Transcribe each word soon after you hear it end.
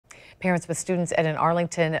Parents with students at an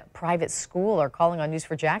Arlington private school are calling on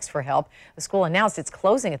News4JAX for help. The school announced it's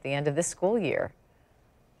closing at the end of this school year.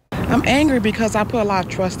 I'm angry because I put a lot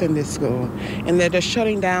of trust in this school, and they're just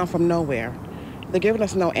shutting down from nowhere. They're giving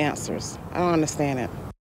us no answers. I don't understand it.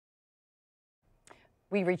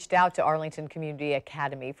 We reached out to Arlington Community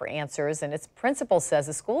Academy for answers, and its principal says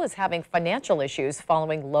the school is having financial issues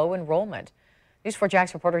following low enrollment.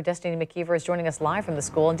 News4JAX reporter Destiny McKeever is joining us live from the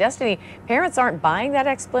school. And Destiny, parents aren't buying that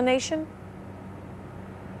explanation?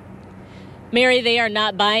 Mary, they are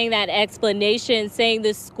not buying that explanation, saying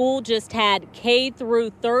the school just had K through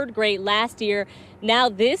 3rd grade last year. Now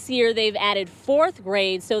this year they've added 4th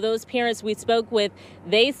grade. So those parents we spoke with,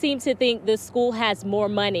 they seem to think the school has more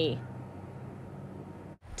money.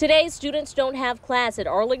 Today, students don't have class at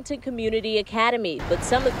Arlington Community Academy, but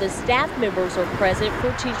some of the staff members are present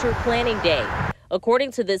for Teacher Planning Day.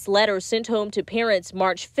 According to this letter sent home to parents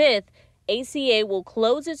March 5th, ACA will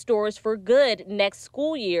close its doors for good next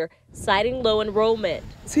school year, citing low enrollment.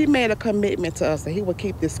 He made a commitment to us that he would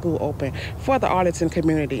keep this school open for the Arlington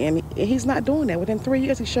community, and he's not doing that. Within 3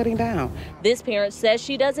 years, he's shutting down. This parent says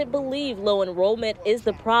she doesn't believe low enrollment is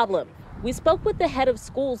the problem. We spoke with the head of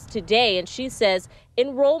schools today, and she says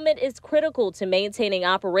enrollment is critical to maintaining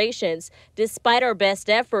operations. Despite our best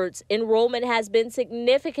efforts, enrollment has been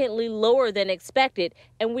significantly lower than expected,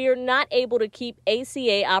 and we are not able to keep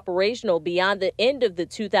ACA operational beyond the end of the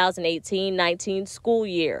 2018-19 school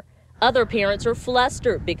year. Other parents are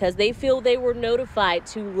flustered because they feel they were notified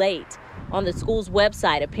too late. On the school's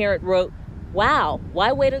website, a parent wrote, "Wow,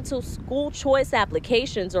 why wait until school choice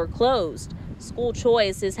applications are closed?" School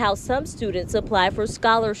choice is how some students apply for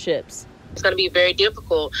scholarships. It's going to be very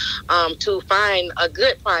difficult to find a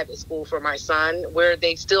good private school for my son where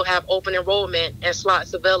they still have open enrollment and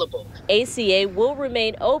slots available. ACA will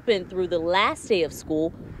remain open through the last day of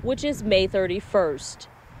school, which is May 31st.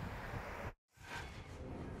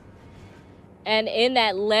 And in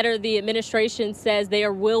that letter, the administration says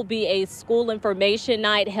there will be a school information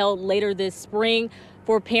night held later this spring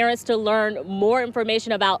for parents to learn more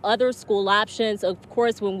information about other school options. Of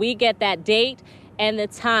course, when we get that date and the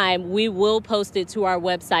time, we will post it to our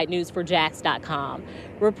website, news4jax.com.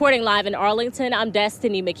 Reporting live in Arlington, I'm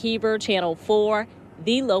Destiny McKeever, Channel 4,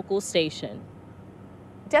 the local station.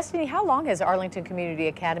 Destiny, how long has Arlington Community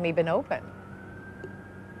Academy been open?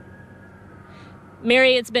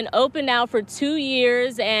 Mary, it's been open now for 2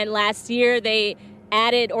 years, and last year they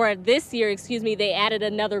added, or this year, excuse me, they added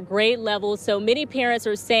another grade level. So many parents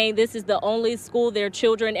are saying this is the only school their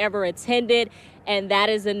children ever attended, and that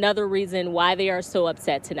is another reason why they are so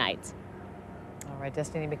upset tonight. All right,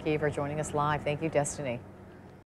 Destiny McKeever joining us live. Thank you, Destiny.